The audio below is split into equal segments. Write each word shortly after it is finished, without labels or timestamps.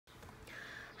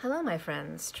Hello, my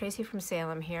friends. Tracy from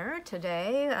Salem here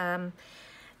today.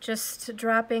 Just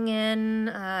dropping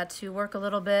in to work a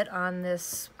little bit on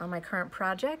my current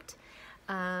project.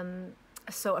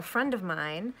 So a friend of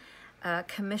mine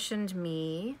commissioned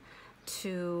me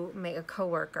to make a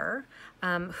coworker.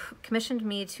 Commissioned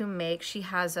me to make. She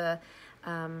has a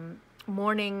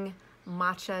morning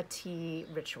matcha tea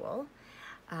ritual,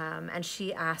 and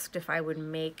she asked if I would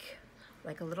make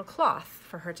like a little cloth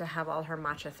for her to have all her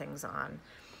matcha things on.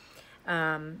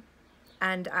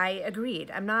 And I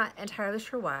agreed. I'm not entirely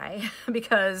sure why,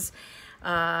 because,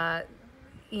 I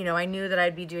knew that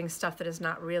I'd be doing stuff that is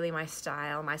not really my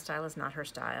style. My style is not her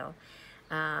style.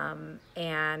 I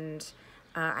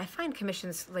find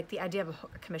commissions, like the idea of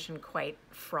a commission, quite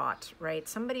fraught, right?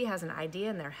 Somebody has an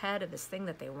idea in their head of this thing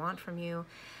that they want from you.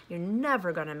 You're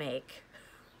never going to make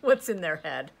what's in their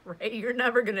head, right? You're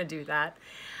never going to do that.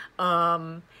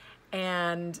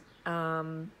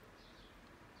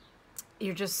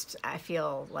 I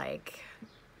feel like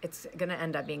it's going to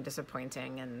end up being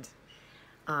disappointing. And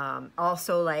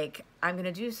also, like, I'm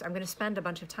going to spend a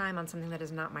bunch of time on something that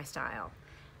is not my style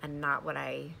and not what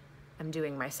I am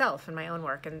doing myself in my own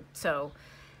work. And so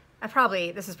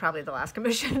this is probably the last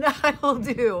commission I will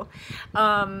do.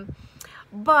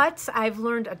 But I've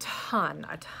learned a ton,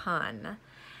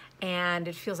 and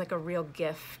it feels like a real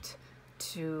gift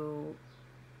to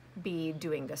be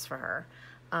doing this for her.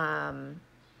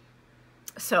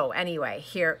 So anyway,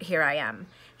 here I am.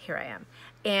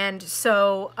 And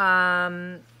so,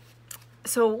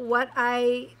 so what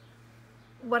I'm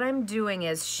doing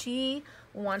is, she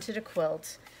wanted a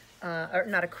quilt, or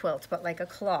not a quilt, but like a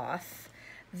cloth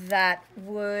that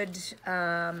would, she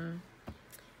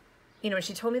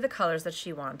told me the colors that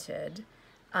she wanted.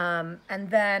 And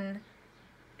then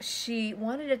she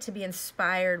wanted it to be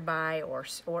inspired by, or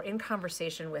in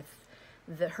conversation with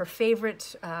her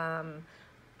favorite,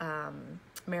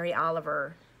 Mary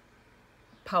Oliver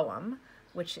poem,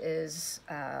 which is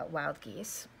Wild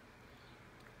Geese,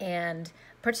 and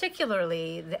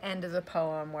particularly the end of the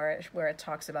poem where it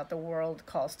talks about the world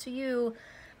calls to you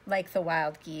like the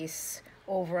wild geese,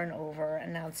 over and over,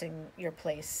 announcing your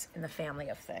place in the family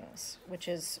of things, which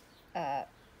is, I've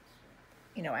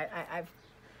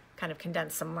kind of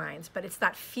condensed some lines, but it's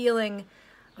that feeling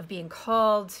of being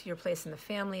called, your place in the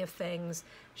family of things.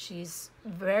 She's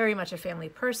very much a family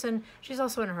person. She's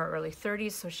also in her early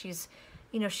 30s, so she's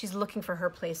looking for her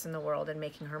place in the world and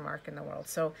making her mark in the world.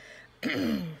 So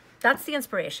that's the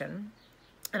inspiration.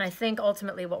 And I think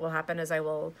ultimately what will happen is I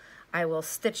will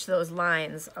stitch those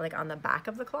lines like on the back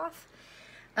of the cloth.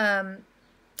 And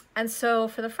so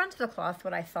for the front of the cloth,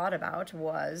 what I thought about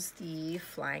was the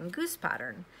flying goose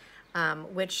pattern.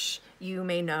 Which you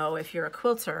may know if you're a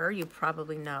quilter, you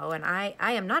probably know, and I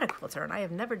am not a quilter, and I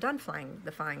have never done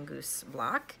the flying goose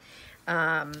block.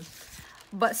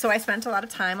 But so I spent a lot of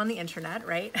time on the internet,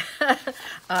 right?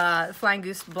 The flying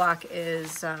goose block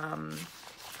is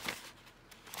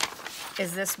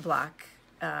this block,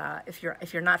 if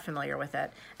you're not familiar with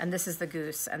it, and this is the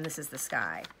goose, and this is the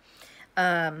sky.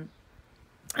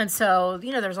 And so,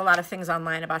 there's a lot of things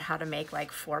online about how to make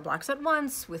like 4 blocks at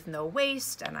once with no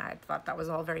waste, and I thought that was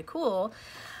all very cool.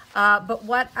 But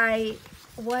what I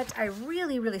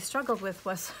really, really struggled with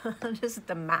was just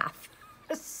the math.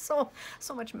 So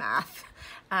much math,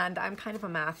 and I'm kind of a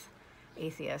math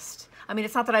atheist. I mean,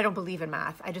 it's not that I don't believe in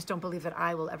math. I just don't believe that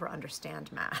I will ever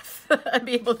understand math and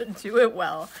be able to do it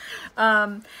well.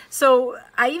 So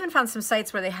I even found some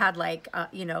sites where they had like,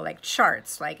 like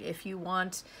charts, like if you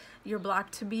want your block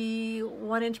to be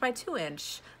 1 inch by 2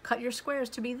 inch, cut your squares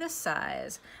to be this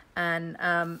size. And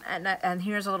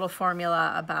here's a little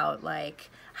formula about like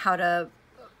how to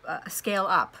scale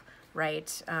up,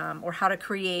 right? Or how to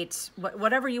create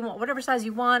whatever you want, whatever size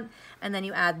you want. And then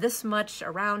you add this much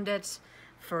around it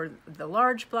for the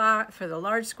large block, for the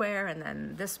large square, and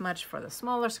then this much for the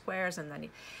smaller squares. And then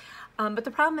but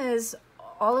the problem is,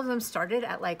 all of them started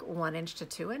at like 1 inch to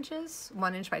 2 inches,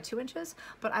 1 inch by 2 inches,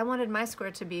 but I wanted my square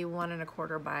to be 1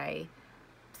 1/4 by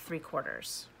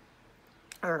 3/4,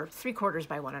 or 3/4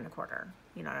 by 1 1/4.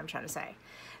 You know what I'm trying to say?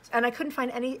 And I couldn't find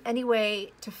any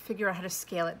way to figure out how to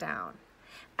scale it down.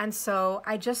 And so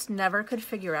I just never could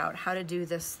figure out how to do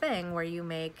this thing where you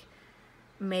make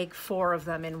 4 of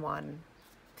them in one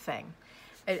thing.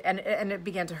 And it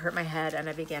began to hurt my head, and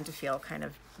I began to feel kind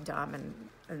of dumb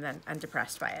and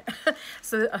depressed by it.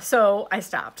 So I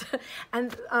stopped.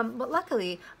 And but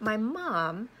luckily, my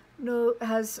mom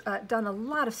has done a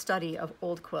lot of study of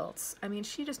old quilts. I mean,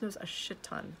 she just knows a shit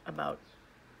ton about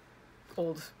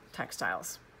old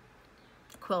textiles,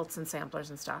 quilts and samplers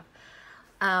and stuff.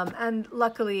 And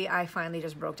luckily, I finally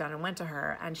just broke down and went to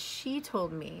her, and she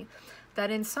told me that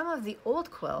in some of the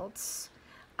old quilts,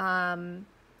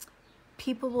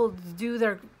 people will do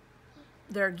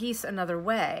their geese another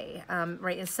way,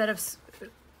 right? Instead of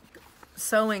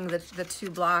sewing the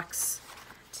two blocks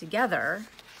together,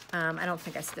 I don't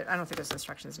think there's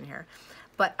instructions in here,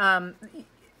 but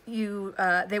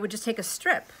they would just take a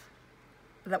strip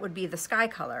that would be the sky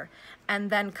color,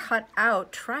 and then cut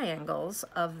out triangles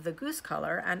of the goose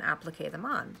color and applique them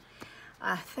on.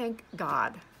 Thank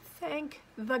God, thank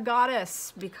the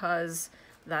goddess, because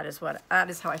that is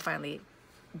how I finally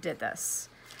did this.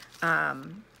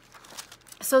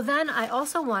 So then I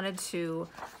also wanted to,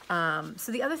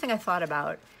 so the other thing I thought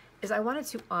about is I wanted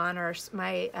to honor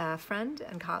my friend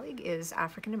and colleague is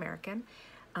African American,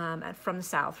 from the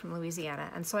South, from Louisiana,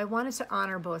 and so I wanted to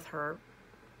honor both her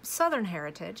Southern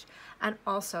heritage and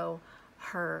also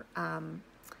her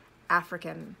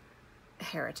African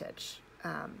heritage,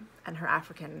 and her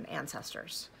African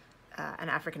ancestors, and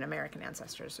African American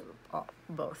ancestors,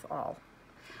 all.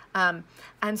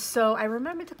 And so I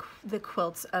remember the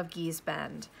quilts of Geese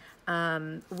Bend,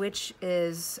 which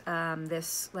is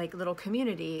this like little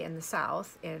community in the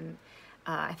South in,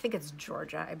 I think it's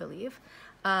Georgia, I believe.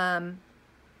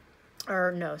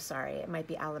 Or no, sorry, it might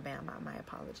be Alabama. My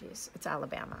apologies. It's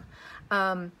Alabama.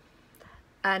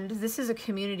 And this is a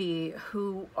community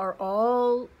who are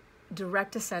all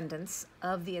direct descendants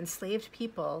of the enslaved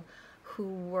people who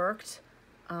worked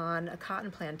on a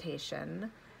cotton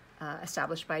plantation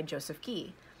established by Joseph Geese.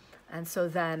 And so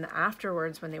then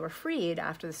afterwards, when they were freed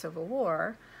after the Civil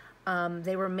War,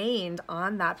 they remained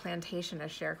on that plantation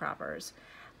as sharecroppers.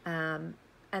 And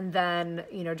then,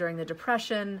 during the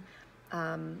Depression,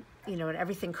 and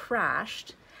everything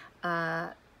crashed,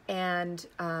 and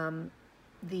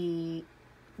the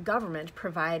government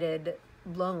provided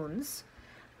loans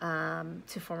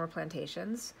to former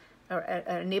plantations, or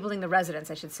enabling the residents,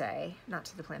 I should say, not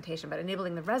to the plantation, but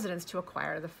enabling the residents to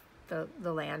acquire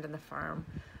the land and the farm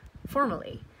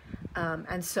formally.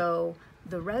 And so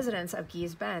the residents of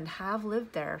Geese Bend have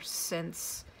lived there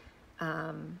since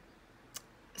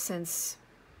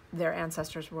their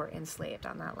ancestors were enslaved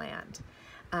on that land.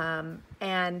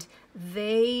 And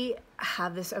they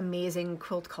have this amazing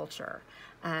quilt culture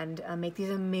and make these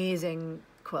amazing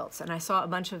quilts. And I saw a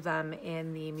bunch of them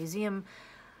in the Museum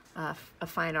of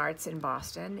Fine Arts in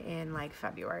Boston in like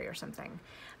February or something.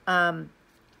 And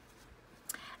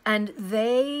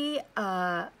they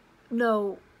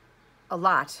know a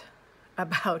lot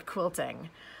about quilting.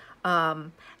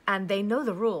 And they know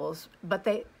the rules, but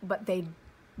they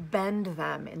bend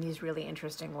them in these really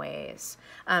interesting ways.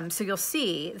 So you'll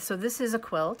see, so this is a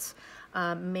quilt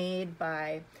made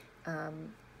by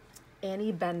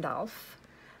Annie Bendolph,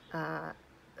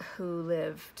 who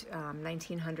lived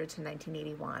 1900 to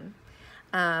 1981.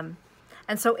 And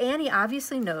so Annie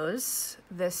obviously knows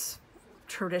this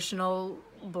traditional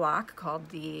block called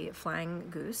the Flying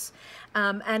Goose.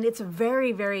 And it's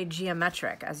very, very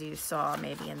geometric, as you saw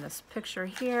maybe in this picture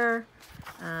here.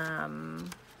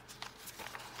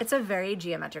 It's a very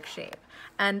geometric shape.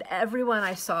 And everyone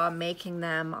I saw making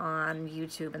them on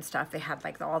YouTube and stuff, they had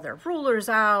like all their rulers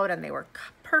out and they were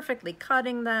perfectly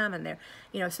cutting them, and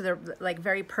they're, so they're like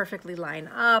very perfectly lined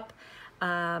up,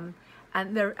 and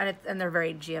they're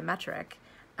very geometric.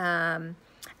 And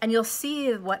you'll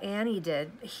see what Annie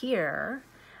did here,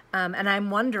 and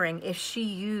I'm wondering if she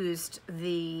used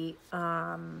the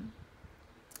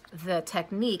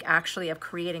technique actually of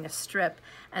creating a strip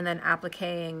and then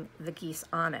appliquing the geese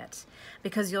on it,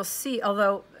 because you'll see,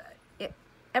 although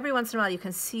every once in a while you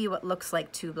can see what looks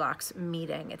like two blocks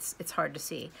meeting, it's hard to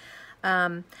see,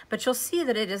 but you'll see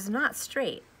that it is not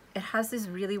straight. It has these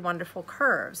really wonderful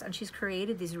curves, and she's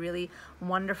created these really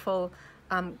wonderful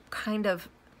kind of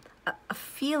a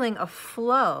feeling of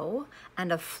flow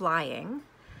and of flying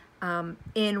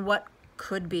in what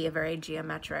could be a very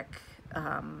geometric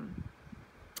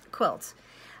quilt.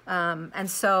 And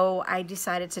so I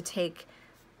decided to take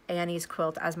Annie's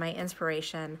quilt as my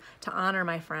inspiration to honor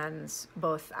my friend's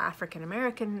both African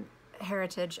American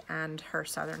heritage and her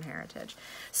Southern heritage.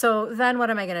 So then what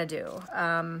am I going to do?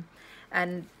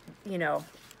 And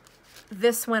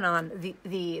this went on,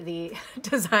 the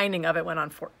designing of it went on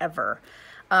forever.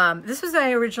 This was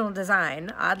the original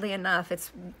design. Oddly enough,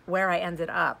 it's where I ended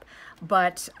up.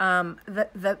 But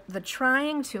the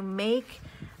trying to make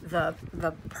the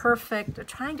perfect,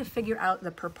 trying to figure out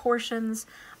the proportions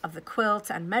of the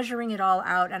quilt and measuring it all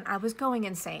out, and I was going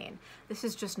insane. This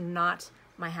is just not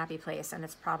my happy place, and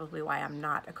it's probably why I'm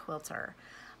not a quilter.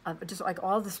 Just like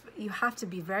all this, you have to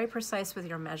be very precise with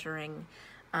your measuring,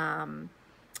 and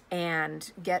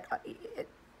get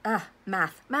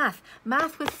Math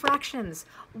with fractions.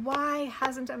 Why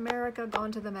hasn't America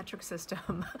gone to the metric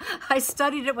system? I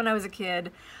studied it when I was a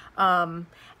kid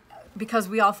because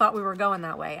we all thought we were going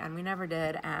that way, and we never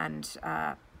did. And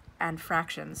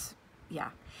fractions,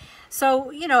 yeah.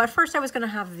 So, you know, at first I was going to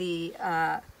have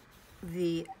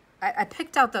I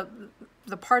picked out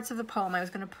the parts of the poem I was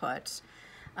going to put,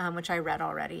 which I read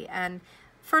already. And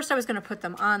first I was going to put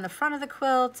them on the front of the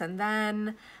quilt, and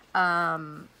then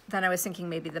I was thinking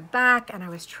maybe the back, and I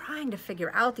was trying to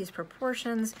figure out these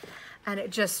proportions, and it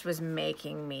just was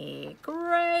making me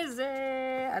crazy.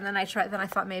 And then I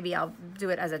thought maybe I'll do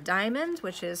it as a diamond,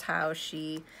 which is how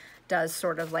she does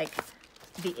sort of like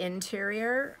the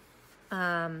interior.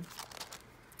 But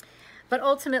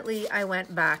ultimately I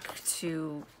went back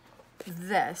to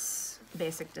this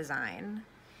basic design.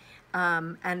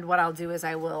 And what I'll do is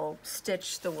I will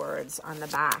stitch the words on the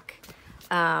back.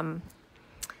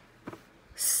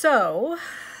 So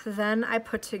then I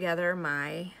put together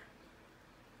my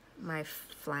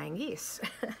flying geese.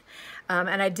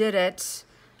 And I did it,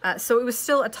 so it was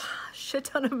still a shit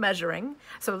ton of measuring.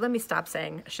 So let me stop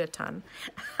saying a shit ton.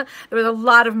 There was a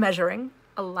lot of measuring.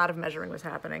 A lot of measuring was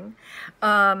happening.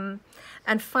 And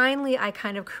finally I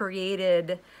kind of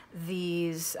created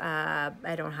these,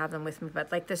 I don't have them with me,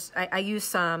 but like this, I use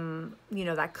some, you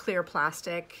know, that clear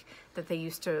plastic that they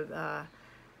used to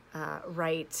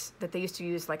write, that they used to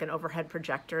use like an overhead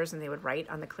projectors, and they would write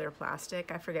on the clear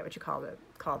plastic. I forget what you call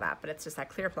that, but it's just that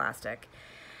clear plastic.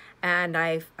 And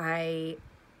I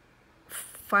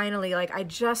finally, like, I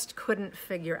just couldn't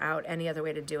figure out any other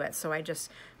way to do it. So I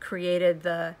just created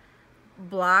the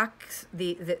blocks,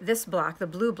 this block, the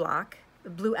blue block, the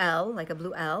blue L, like a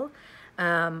blue L,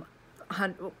 1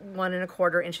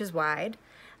 1/4 inches wide,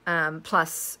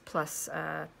 plus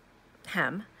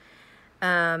hem.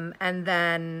 And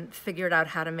then figured out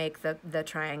how to make the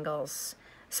triangles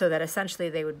so that essentially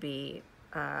they would be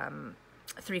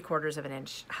 3/4 of an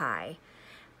inch high.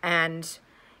 And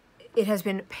it has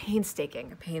been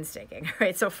painstaking,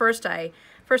 right? So first I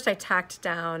tacked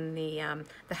down the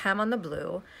hem on the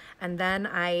blue, and then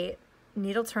I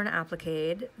needle turn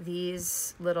appliqued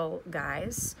these little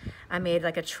guys. I made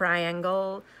like a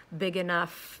triangle big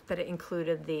enough that it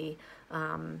included the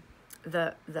hem,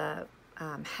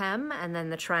 and then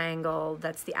the triangle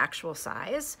that's the actual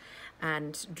size,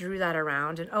 and drew that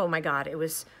around. And oh my God, it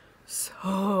was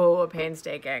so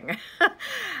painstaking.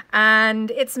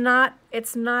 And it's not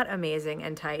amazing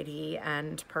and tidy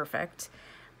and perfect,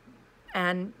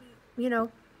 and you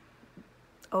know,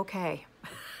 okay.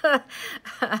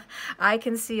 I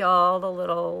can see all the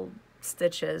little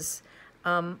stitches,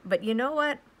 but you know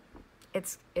what,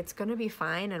 it's gonna be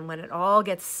fine, and when it all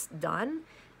gets done,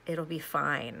 it'll be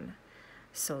fine.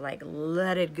 So like,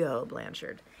 let it go,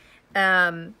 Blanchard.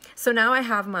 So now I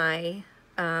have my,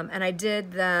 and I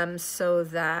did them so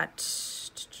that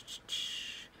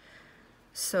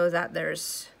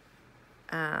there's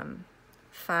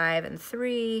 5 and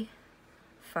 3,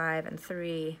 5 and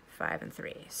 3, 5 and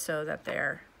 3, so that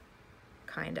they're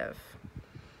kind of,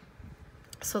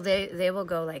 so they will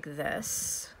go like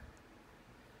this.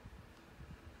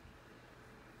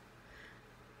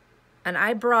 And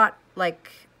I brought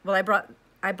like, well,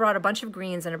 I brought a bunch of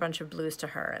greens and a bunch of blues to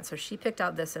her, and so she picked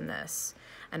out this and this,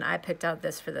 and I picked out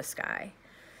this for this guy.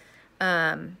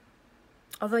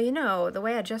 Although, you know, the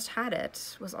way I just had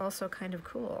it was also kind of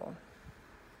cool.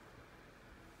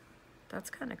 That's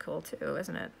kind of cool too,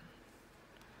 isn't it?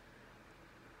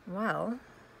 Well,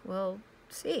 we'll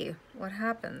see what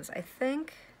happens. I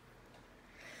think,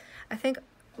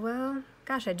 well,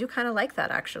 gosh, I do kind of like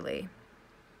that actually.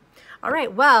 All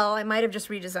right, well, I might have just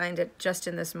redesigned it just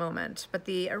in this moment, but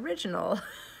the original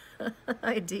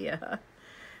idea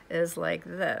is like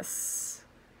this.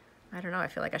 I don't know, I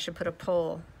feel like I should put a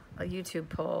poll, a YouTube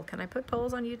poll. Can I put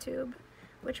polls on YouTube?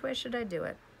 Which way should I do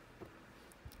it?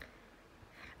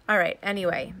 All right,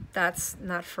 anyway, that's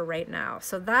not for right now.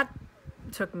 So that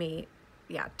took me,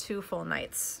 yeah, 2 full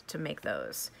nights to make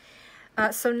those.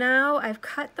 So now I've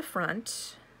cut the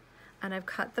front and I've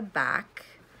cut the back,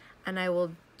 and I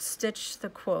will stitch the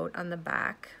quote on the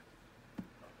back,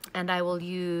 and I will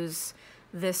use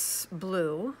this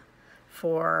blue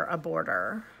for a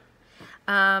border.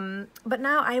 But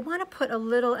now I want to put a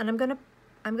little, and I'm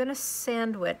gonna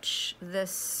sandwich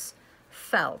this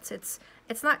felt. It's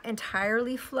not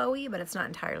entirely flowy, but it's not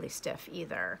entirely stiff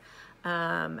either.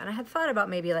 And I had thought about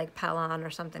maybe like Pellon or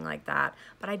something like that,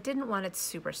 but I didn't want it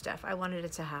super stiff. I wanted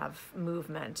it to have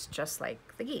movement, just like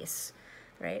the geese,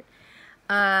 right?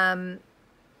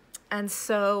 And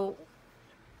so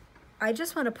I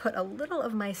just want to put a little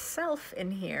of myself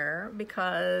in here,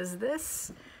 because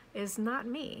this is not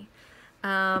me.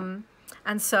 And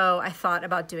so I thought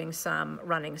about doing some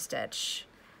running stitch.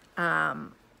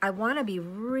 I want to be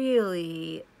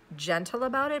really gentle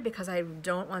about it because I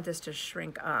don't want this to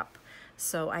shrink up.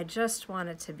 So I just want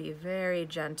it to be very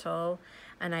gentle.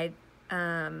 And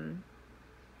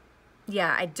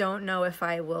yeah, I don't know if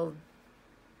I will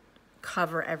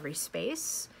cover every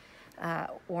space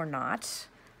or not.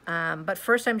 But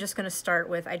first I'm just going to start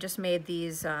with, I just made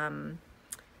these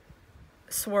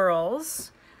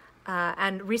swirls.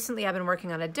 And recently I've been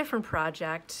working on a different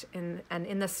project, and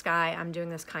in the sky I'm doing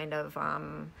this kind of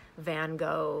Van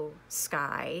Gogh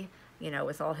sky, you know,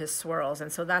 with all his swirls,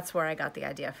 and so that's where I got the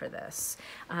idea for this.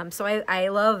 So I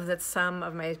love that some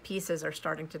of my pieces are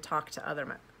starting to talk to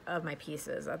other of my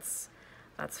pieces. That's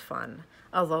fun.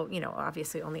 Although, you know,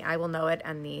 obviously only I will know it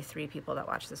and the 3 people that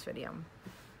watch this video.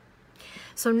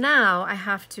 So now I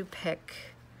have to pick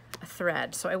a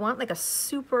thread. So I want like a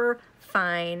super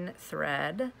fine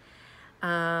thread.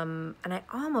 And I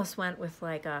almost went with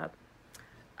like a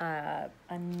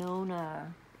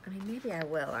Nona. I mean, maybe I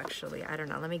will actually. I don't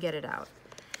know. Let me get it out.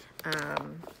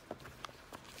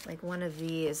 Like one of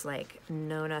these like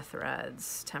Nona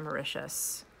threads,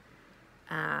 Tamaricious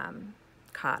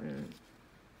cotton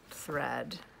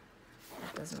thread.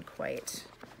 It doesn't quite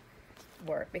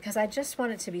work because I just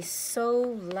want it to be so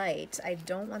light. I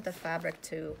don't want the fabric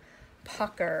to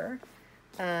pucker.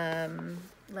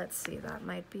 Let's see, that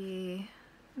might be,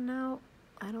 no,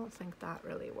 I don't think that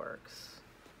really works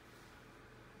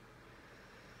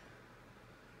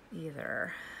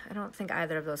either. I don't think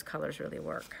either of those colors really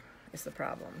work, is the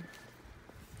problem.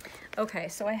 Okay,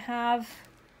 so I have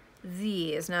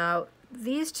these. Now,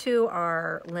 these 2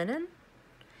 are linen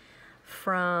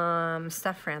from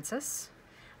Steph Francis,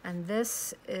 and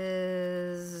this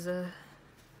is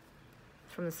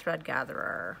from the Thread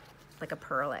Gatherer, like a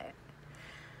perle.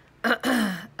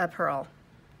 A perle?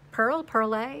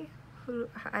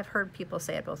 I've heard people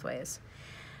say it both ways.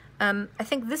 I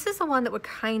think this is the one that would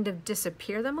kind of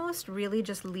disappear the most, really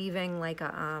just leaving like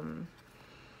a,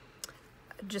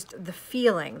 just the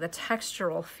feeling, the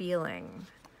textural feeling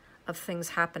of things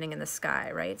happening in the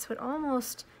sky, right? So it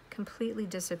almost completely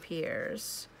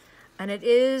disappears. And it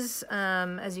is,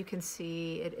 as you can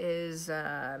see, it is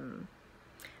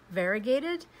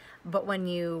variegated, but when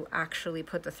you actually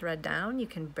put the thread down, you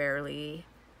can barely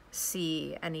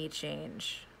see any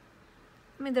change.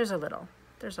 I mean, there's a little.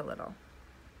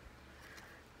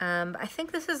 I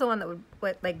think this is the one that would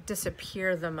like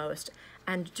disappear the most,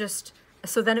 and just,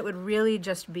 so then it would really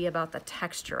just be about the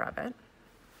texture of it.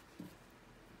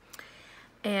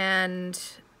 And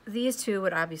these 2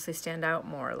 would obviously stand out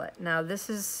more. Now this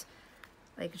is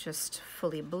like just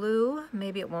fully blue.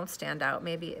 Maybe it won't stand out,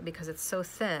 maybe because it's so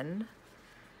thin,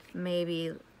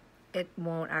 maybe it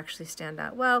won't actually stand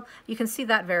out. Well, you can see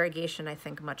that variegation, I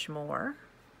think, much more.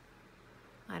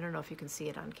 I don't know if you can see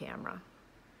it on camera.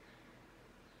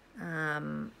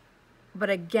 But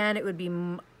again, it would be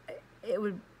a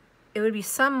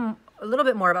little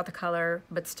bit more about the color,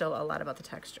 but still a lot about the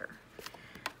texture.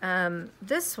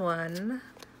 This one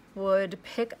would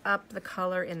pick up the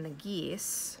color in the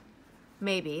Geese.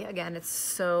 Maybe, again, it's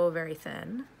so very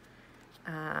thin.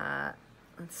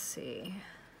 Let's see.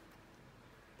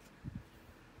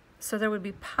 So there would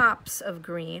be pops of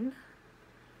green,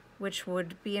 which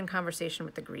would be in conversation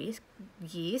with the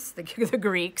geese, the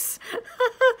Greeks,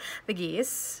 the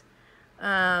geese,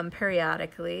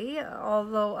 periodically,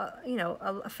 although, you know,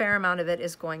 a fair amount of it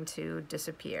is going to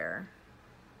disappear.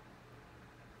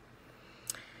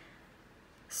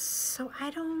 So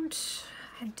I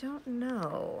don't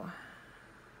know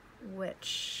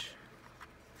which.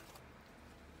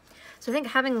 So I think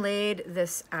having laid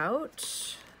this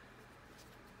out,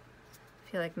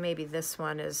 I feel like maybe this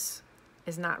one is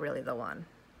not really the one.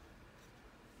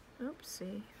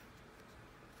 Oopsie.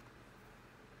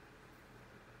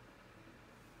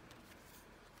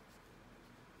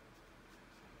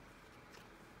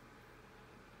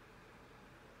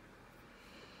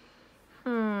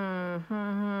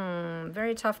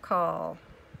 Very tough call.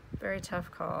 Very tough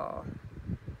call.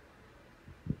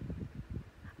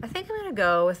 I think I'm gonna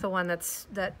go with the one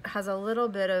that has a little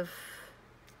bit of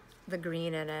the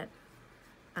green in it.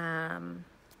 I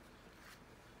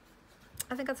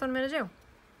think that's what I'm gonna do.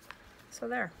 So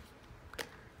there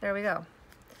we go.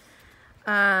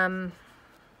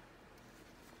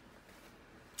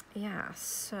 Yeah,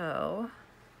 so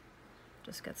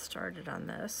just get started on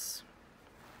this.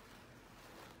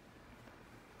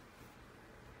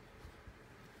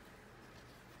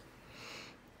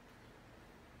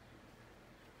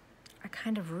 I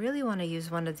kind of really want to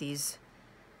use one of these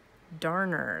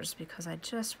darners because I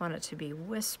just want it to be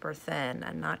whisper thin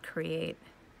and not create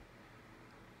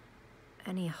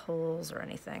any holes or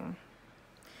anything.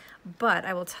 But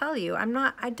I will tell you,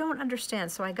 I don't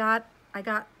understand. So I got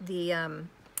the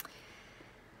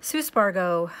Sue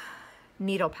Spargo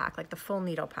needle pack, like the full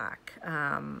needle pack.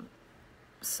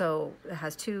 So it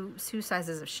has two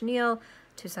sizes of chenille,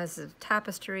 2 sizes of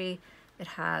tapestry. It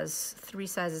has 3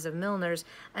 sizes of Milners,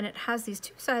 and it has these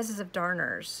 2 sizes of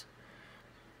darners.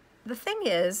 The thing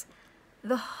is,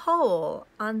 the hole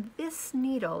on this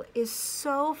needle is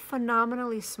so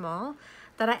phenomenally small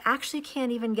that I actually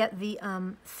can't even get the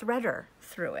threader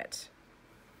through it.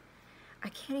 I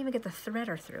can't even get the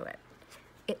threader through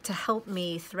it to help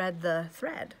me thread the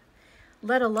thread,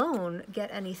 let alone get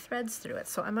any threads through it.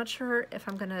 So I'm not sure if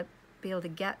I'm gonna be able to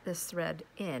get this thread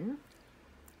in.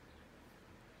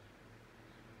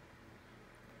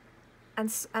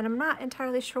 And I'm not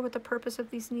entirely sure what the purpose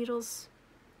of these needles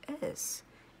is.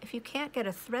 If you can't get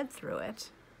a thread through it,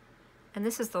 and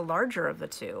this is the larger of the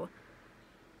two,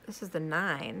 this is the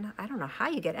 9, I don't know how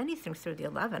you get anything through the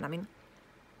 11. I mean,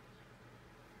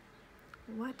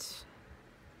 what?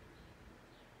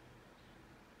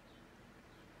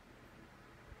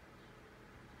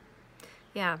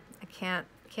 Yeah, I can't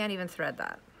even thread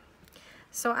that.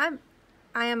 So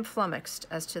I am flummoxed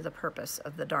as to the purpose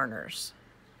of the darners.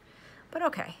 But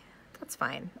okay, that's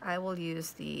fine. I will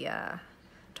use the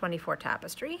 24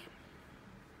 tapestry.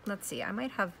 Let's see, I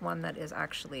might have one that is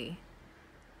actually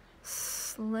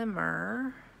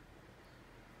slimmer.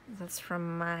 That's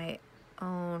from my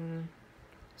own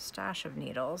stash of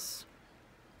needles.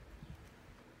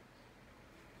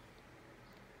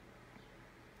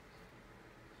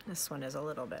 This one is a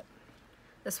little bit,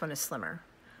 this one is slimmer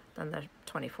than the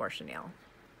 24 chenille.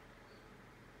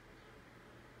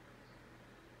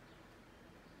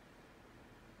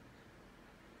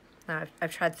 Now,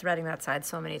 I've tried threading that side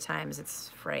so many times, it's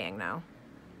fraying now.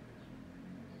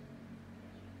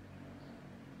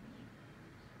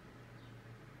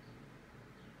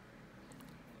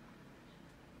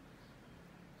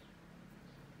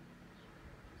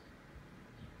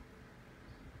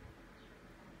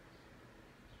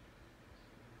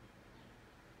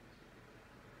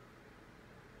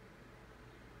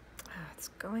 It's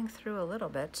going through a little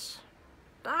bit.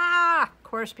 Ah, of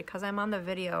course, because I'm on the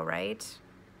video, right?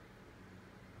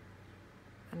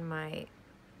 And my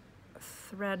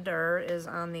threader is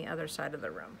on the other side of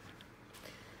the room.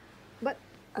 But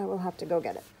I will have to go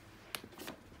get it.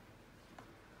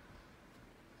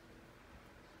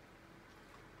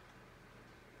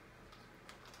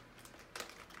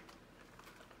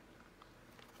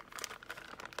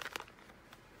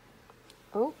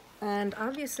 Oh, and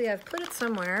obviously I've put it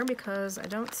somewhere because I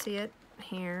don't see it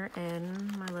here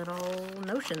in my little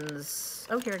notions.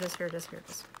 Oh, here it is, here it is, here it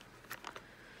is.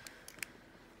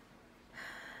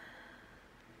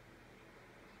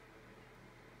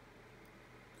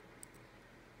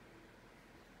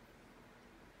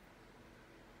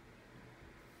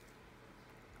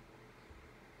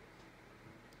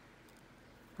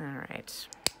 All right,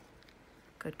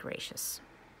 good gracious.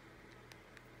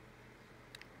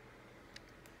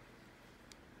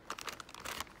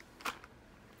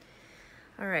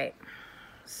 All right,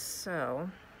 so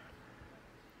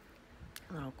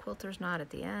a little quilter's knot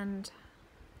at the end.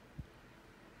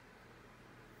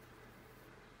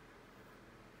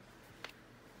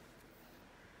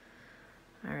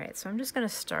 All right, so I'm just gonna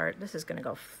start, this is gonna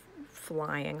go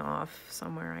flying off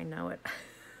somewhere, I know it.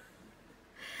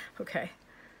 Okay.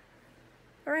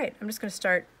 All right, I'm just gonna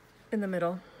start in the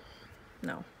middle.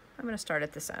 No, I'm gonna start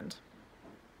at this end.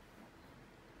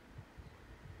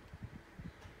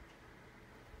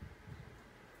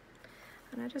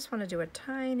 And I just wanna do a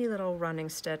tiny little running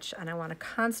stitch, and I wanna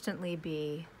constantly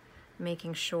be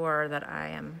making sure that I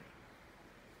am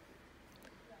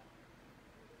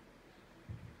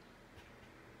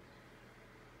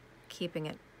keeping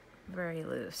it very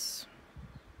loose.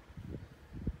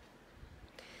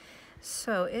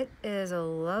 So it is a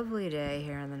lovely day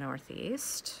here in the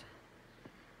Northeast.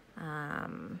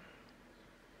 The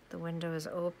window is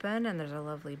open and there's a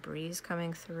lovely breeze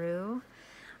coming through.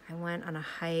 I went on a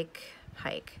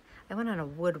I went on a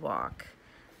wood walk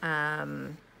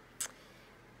the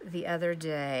other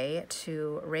day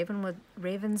to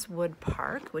Ravenswood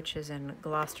Park, which is in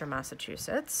Gloucester,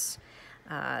 Massachusetts,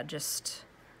 just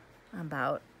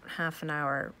about half an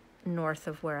hour north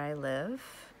of where I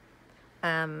live.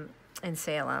 In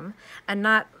Salem, and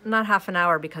not half an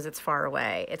hour because it's far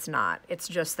away. It's not. It's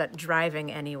just that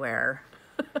driving anywhere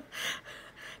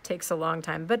takes a long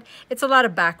time. But it's a lot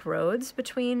of back roads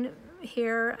between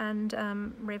here and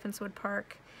Ravenswood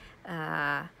Park.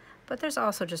 But there's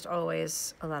also just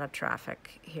always a lot of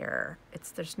traffic here.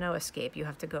 There's no escape. You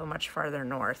have to go much farther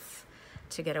north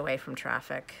to get away from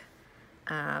traffic.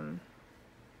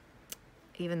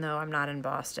 Even though I'm not in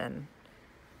Boston,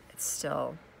 it's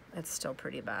still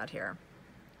pretty bad here.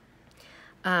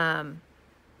 Let's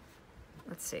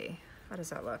see, how does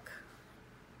that look?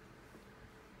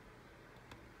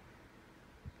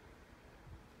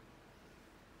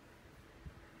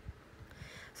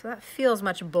 So that feels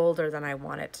much bolder than I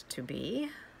want it to be,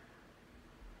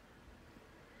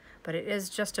 but it is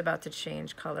just about to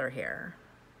change color here.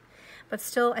 But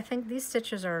still, I think these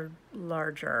stitches are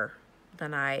larger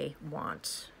than I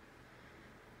want.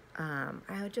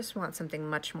 I just want something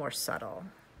much more subtle.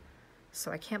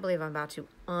 So I can't believe I'm about to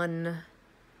unthread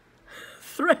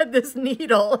this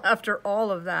needle after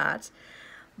all of that.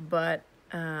 But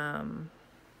I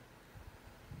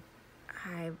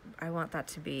want that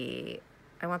to be,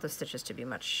 I want the stitches to be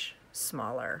much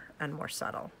smaller and more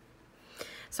subtle.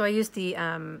 So I used the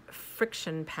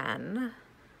friction pen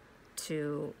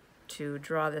to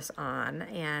draw this on,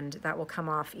 and that will come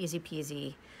off easy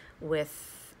peasy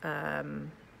with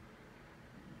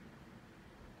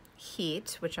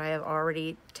heat, which I have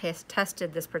already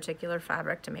tested this particular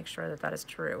fabric to make sure that that is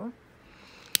true.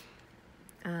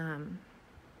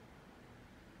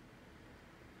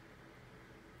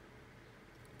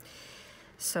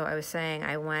 So I was saying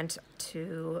I went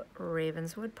to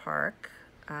Ravenswood Park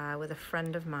with a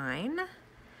friend of mine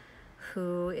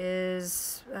who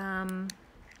is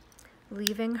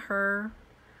leaving her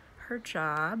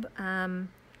job.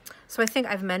 So I think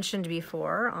I've mentioned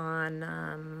before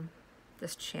on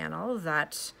this channel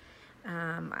that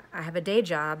I have a day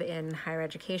job in higher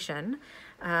education,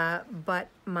 but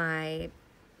my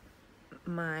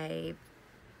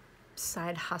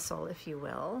side hustle, if you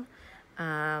will,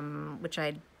 which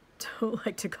I don't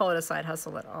like to call it a side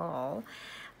hustle at all,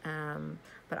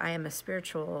 but I am a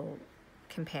spiritual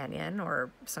companion, or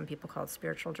some people call it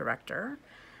spiritual director,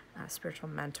 spiritual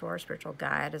mentor, spiritual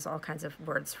guide, is all kinds of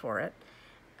words for it.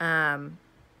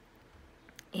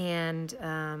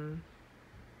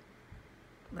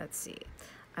 Let's see,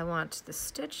 I want the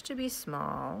stitch to be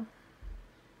small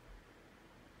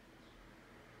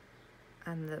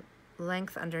and the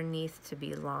length underneath to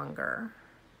be longer.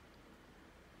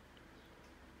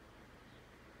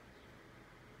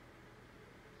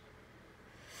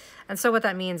 And so what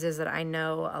that means is that I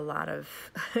know a lot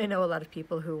of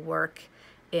people who work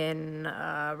in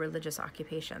religious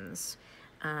occupations,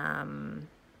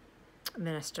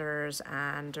 ministers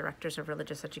and directors of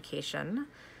religious education.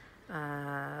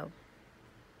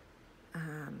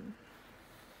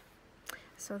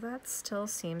 So that still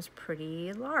seems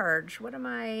pretty large. What am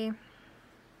I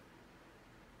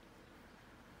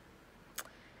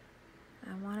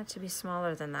want it to be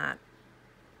smaller than that.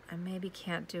 I maybe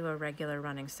can't do a regular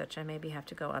running stitch. I maybe have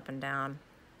to go up and down.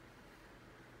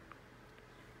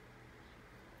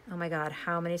 Oh my God,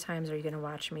 how many times are you gonna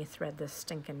watch me thread this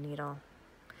stinking needle?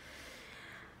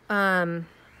 And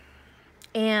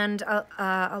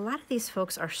a lot of these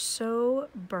folks are so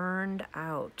burned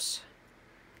out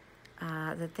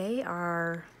that they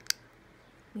are,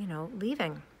 you know,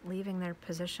 leaving their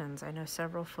positions. I know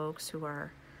several folks who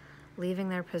are leaving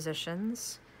their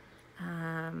positions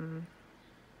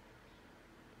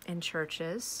in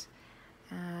churches,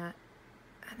 and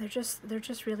they're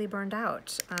just really burned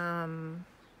out.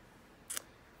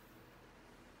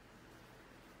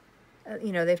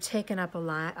 You know, they've taken up a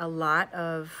lot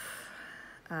of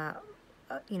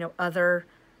you know, other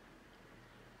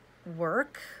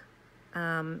work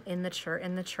in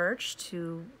the church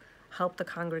to help the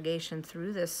congregation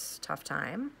through this tough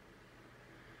time.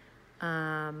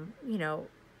 You know,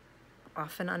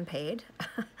 often unpaid.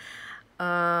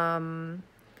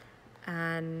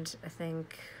 And I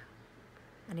think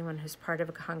anyone who's part of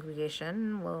a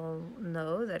congregation will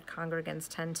know that congregants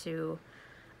tend to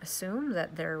assume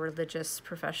that their religious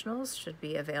professionals should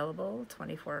be available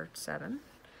 24/7.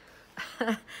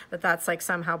 That's like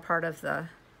somehow part of the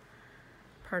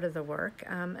work,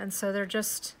 and so they're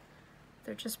just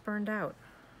burned out.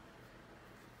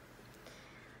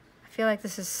 I feel like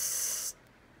this is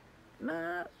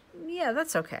yeah,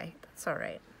 that's okay, that's all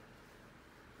right.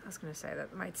 I was gonna say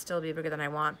that might still be bigger than I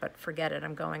want, but forget it,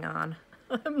 I'm going on.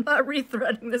 I'm not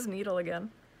rethreading this needle again.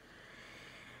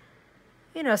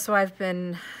 You know, so I've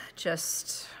been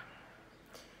just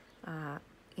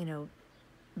you know,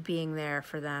 being there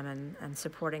for them and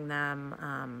supporting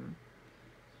them.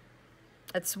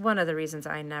 It's one of the reasons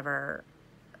I never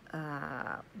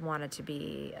wanted to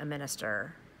be a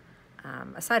minister,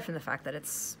 aside from the fact that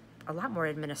it's a lot more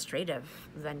administrative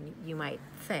than you might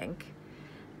think.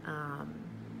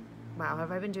 Wow,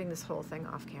 have I been doing this whole thing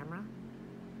off camera?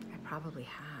 I probably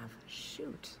have.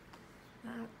 Shoot.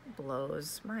 That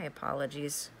blows. My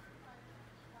apologies.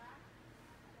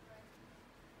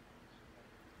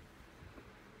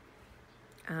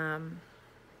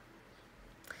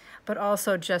 But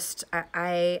also just,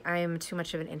 I am too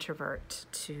much of an introvert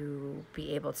to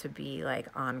be able to be like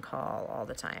on call all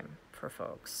the time for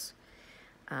folks.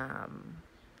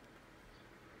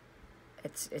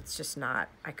 It's just not,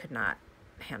 I could not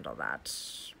handle that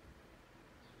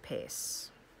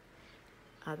pace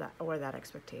that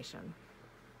expectation.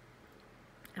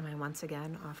 Am I once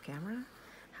again off camera?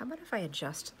 How about if I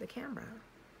adjust the camera?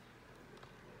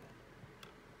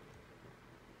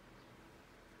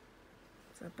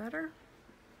 Is that better?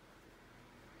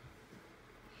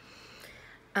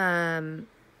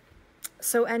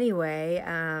 So anyway,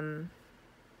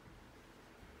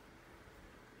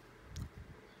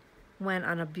 went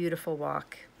on a beautiful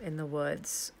walk in the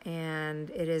woods, and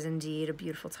it is indeed a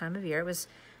beautiful time of year. It was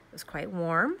quite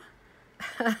warm.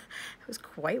 It was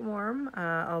quite warm,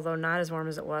 although not as warm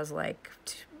as it was like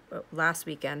last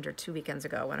weekend or 2 weekends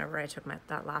ago whenever I took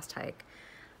that last hike.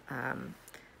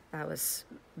 That was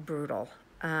brutal.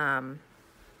 But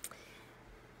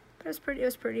it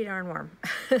was pretty darn warm.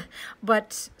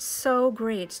 But so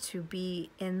great to be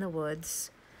in the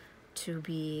woods, to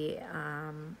be,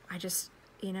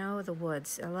 the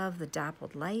woods. I love the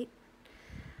dappled light.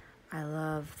 I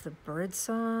love the bird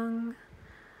song.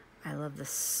 I love the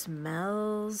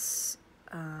smells.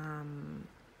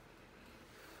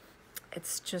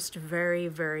 It's just very,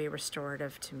 very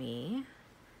restorative to me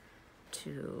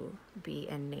to be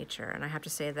in nature. And I have to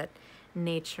say that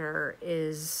nature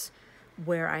is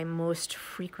where I most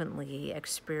frequently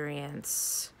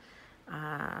experience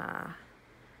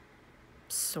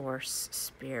source,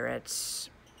 spirit,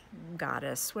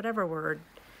 goddess, whatever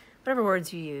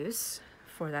words you use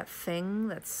for that thing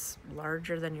that's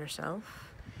larger than yourself.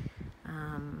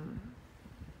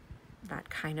 That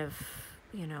kind of,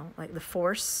 like the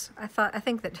force. I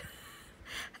think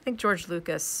George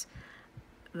Lucas,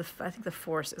 I think the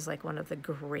force is like one of the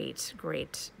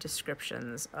great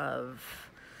descriptions of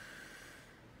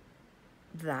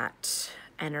that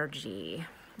energy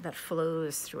that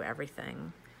flows through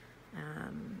everything.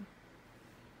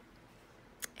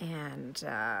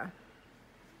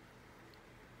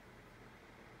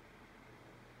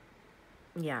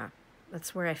 Yeah,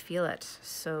 that's where I feel it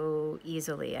so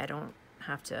easily. I don't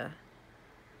have to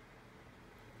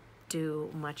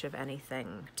do much of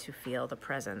anything to feel the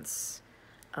presence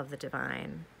of the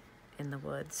divine in the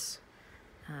woods.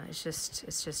 It's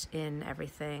just in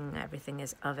everything. Everything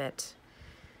is of it.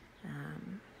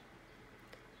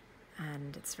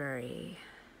 And it's very,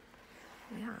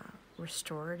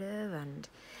 restorative. And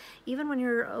even when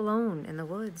you're alone in the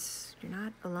woods, you're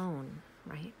not alone,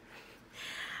 right?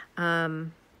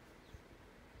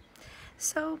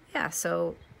 So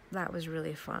that was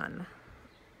really fun.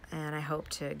 And I hope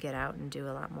to get out and do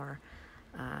a lot more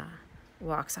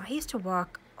walks. I used to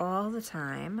walk all the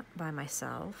time by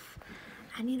myself.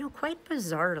 And, quite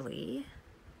bizarrely,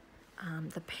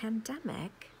 the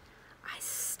pandemic, I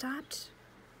stopped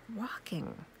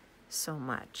walking so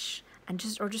much and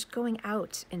just going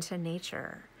out into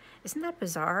nature. Isn't that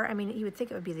bizarre? I mean, you would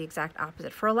think it would be the exact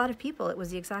opposite. For a lot of people, it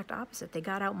was the exact opposite. They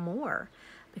got out more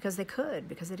because they could,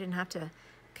 because they didn't have to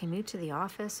commute to the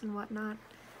office and whatnot,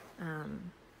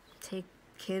 take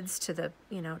kids to the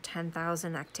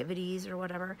 10,000 activities or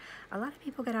whatever. A lot of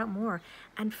people get out more,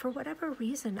 and for whatever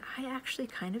reason I actually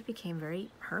kind of became very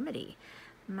hermity.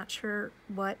 I'm not sure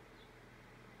what,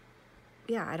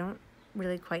 I don't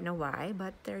really quite know why,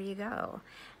 but there you go.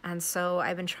 And so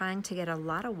I've been trying to get a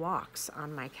lot of walks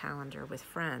on my calendar with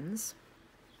friends,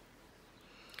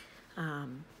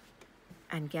 and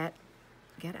get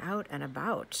out and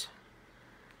about.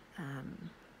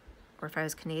 Or if I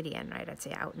was Canadian, right, I'd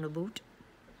say out and about.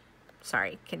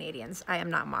 Sorry, Canadians. I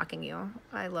am not mocking you.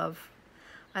 I love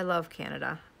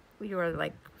Canada. You are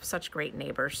like such great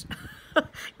neighbors.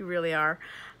 You really are.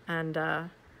 And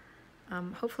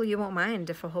hopefully you won't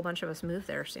mind if a whole bunch of us move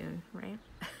there soon, right?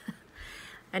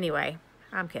 Anyway,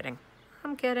 I'm kidding.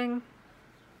 Only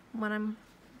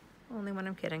when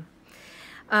I'm kidding.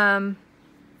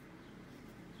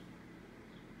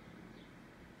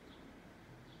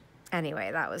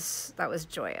 Anyway, that was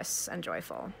joyous and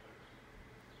joyful.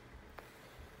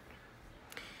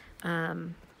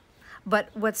 But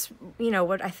one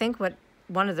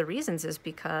of the reasons is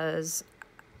because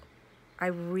I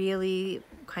really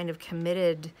kind of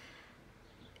committed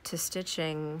to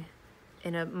stitching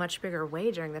in a much bigger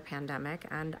way during the pandemic,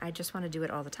 and I just want to do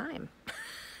it all the time.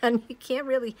 And you can't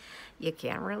really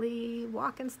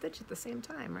walk and stitch at the same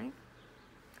time, right?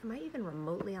 Am I even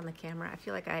remotely on the camera? I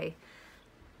feel like I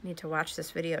need to watch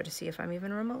this video to see if I'm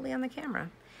even remotely on the camera.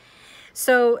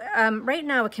 So right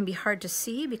now it can be hard to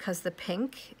see because the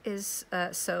pink is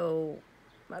so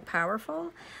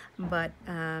powerful, but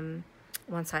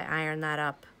once I iron that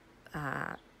up,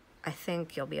 I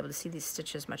think you'll be able to see these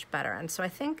stitches much better. And so I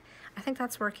think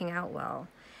that's working out well.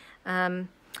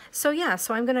 So yeah,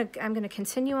 so I'm gonna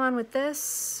continue on with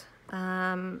this,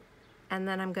 and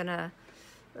then I'm gonna,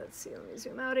 let's see, let me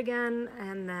zoom out again,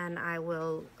 and then I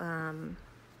will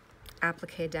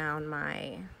applique down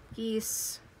my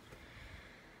geese,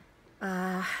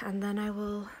 and then I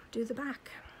will do the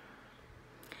back.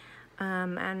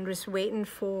 And just waiting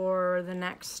for the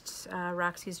next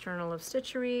Roxy's Journal of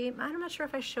Stitchery. I'm not sure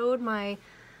if I showed my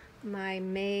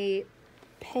May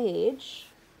page.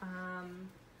 I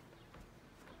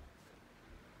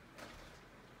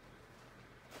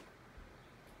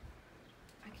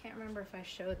can't remember if I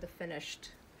showed the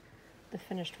finished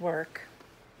work.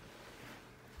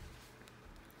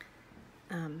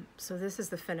 So this is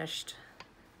the finished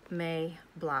May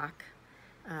block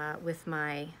with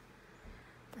my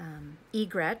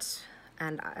egret,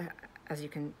 and as you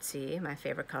can see, my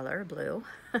favorite color, blue.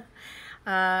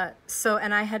 So,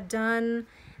 and I had done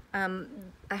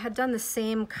the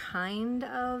same kind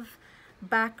of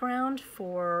background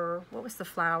for, what was the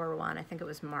flower one? I think it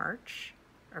was March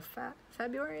or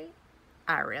February?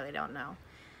 I really don't know.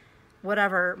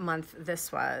 Whatever month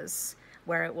this was,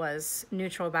 where it was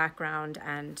neutral background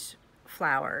and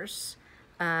flowers.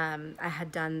 I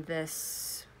had done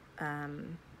this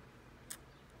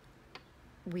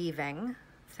weaving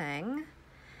thing,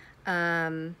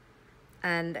 and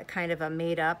kind of a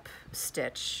made-up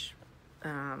stitch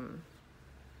in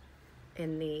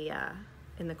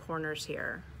the corners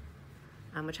here,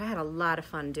 which I had a lot of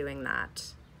fun doing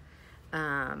that.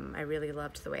 I really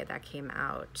loved the way that came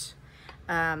out.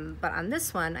 But on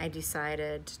this one, I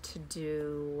decided to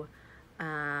do,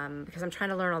 because I'm trying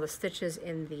to learn all the stitches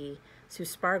in the Sue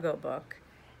Spargo book,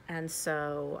 and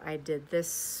so I did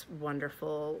this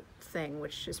wonderful thing,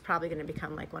 which is probably going to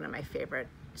become like one of my favorite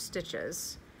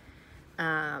stitches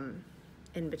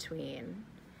in between.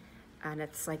 And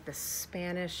it's like the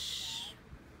Spanish,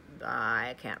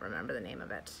 I can't remember the name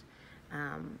of it,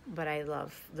 but I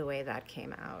love the way that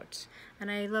came out. And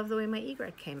I love the way my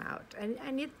egret came out.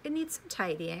 And it needs some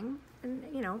tidying. And,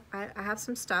 you know, I have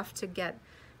some stuff to get,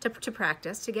 to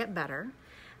practice, to get better.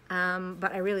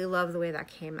 But I really love the way that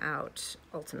came out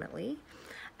ultimately.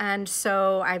 And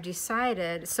so I've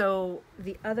decided, so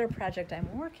the other project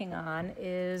I'm working on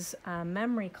is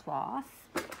memory cloth.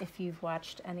 If you've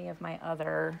watched any of my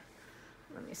other,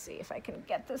 let me see if I can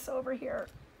get this over here.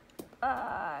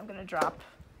 I'm gonna drop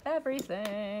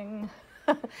everything.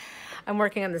 I'm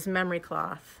working on this memory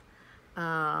cloth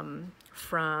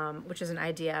which is an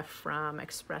idea from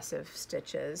Expressive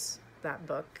Stitches, that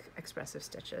book, Expressive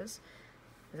Stitches.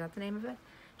 Is that the name of it?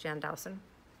 Jan Dowson.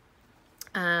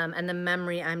 And the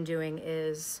memory I'm doing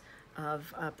is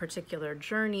of a particular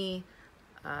journey,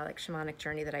 like shamanic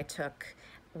journey that I took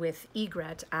with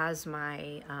egret as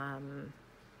my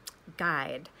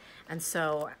guide. And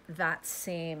so that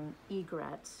same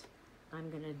egret I'm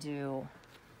gonna do,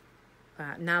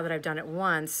 now that I've done it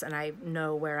once and I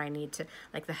know where I need to,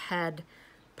 like the head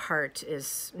part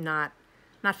is not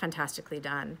fantastically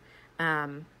done.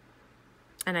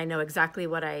 And I know exactly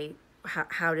what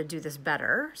how to do this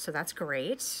better, so that's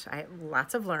great.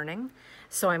 Lots of learning.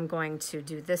 So I'm going to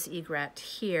do this egret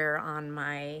here on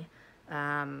my,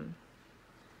 that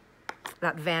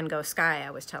Van Gogh sky I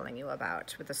was telling you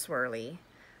about with the swirly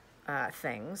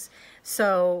things.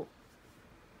 So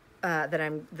that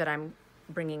I'm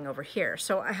bringing over here.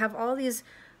 So I have all these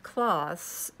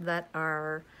cloths that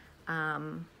are,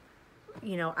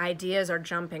 you know, ideas are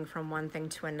jumping from one thing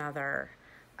to another.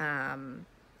 And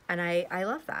I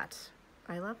love that.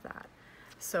 I love that.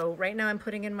 So right now I'm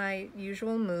putting in my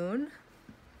usual moon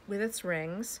with its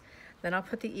rings. Then I'll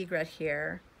put the egret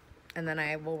here, and then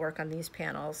I will work on these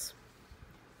panels.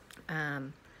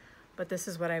 But this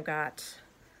is what I've got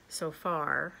so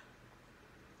far.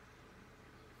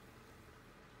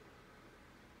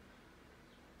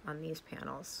 On these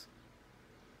panels.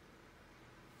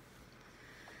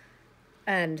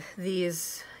 And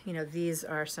these, you know, these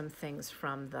are some things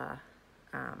from the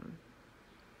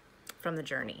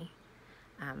journey,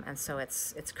 and so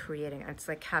it's creating, it's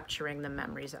like capturing the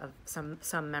memories of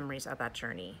some memories of that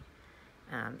journey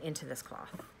into this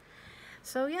cloth.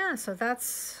 So yeah, so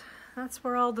that's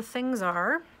where all the things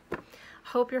are.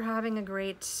 Hope you're having a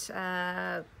great,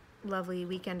 lovely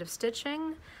weekend of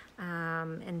stitching.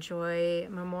 Enjoy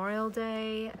Memorial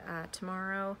Day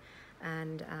tomorrow,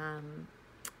 and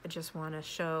I just want to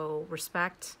show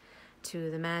respect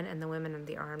to the men and the women in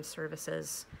the armed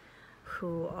services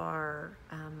who are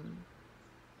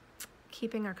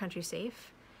keeping our country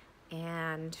safe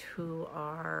and who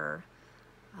are,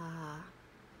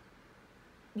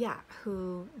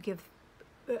 who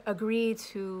agree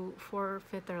to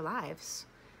forfeit their lives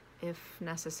if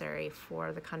necessary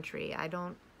for the country. I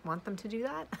don't want them to do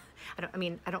that. I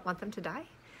don't want them to die.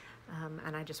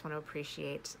 And I just want to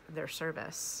appreciate their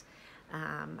service.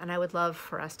 And I would love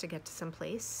for us to get to some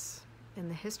place in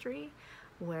the history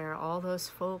where all those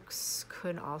folks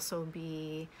could also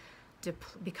be,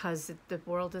 because the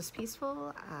world is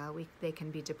peaceful, they can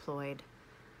be deployed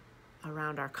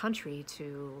around our country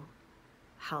to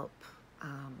help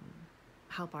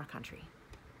our country.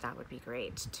 That would be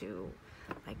great, to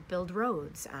like build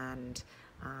roads and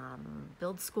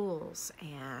build schools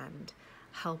and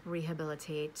help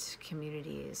rehabilitate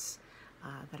communities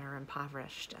that are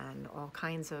impoverished, and all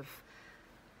kinds of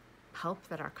help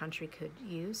that our country could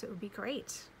use. It would be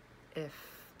great if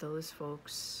those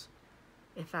folks,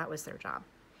 if that was their job,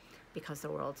 because the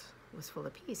world was full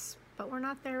of peace. But we're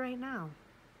not there right now.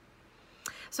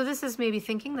 So this is maybe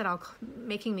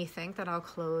making me think that I'll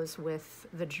close with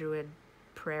the Druid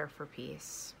prayer for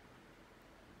peace.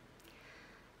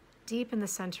 Deep in the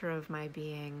center of my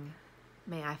being,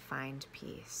 may I find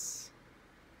peace.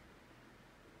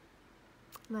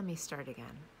 Let me start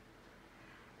again.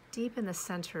 Deep in the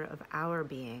center of our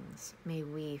beings, may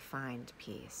we find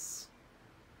peace.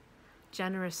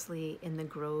 Generously in the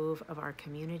grove of our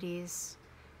communities,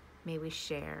 may we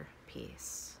share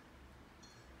peace.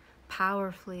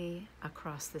 Powerfully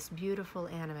across this beautiful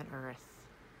animate earth,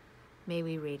 may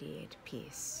we radiate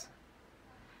peace.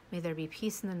 May there be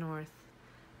peace in the north,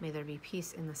 may there be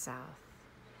peace in the south,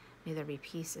 may there be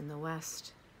peace in the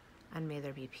west, and may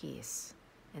there be peace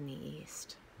in the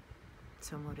east.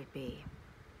 So mote it be.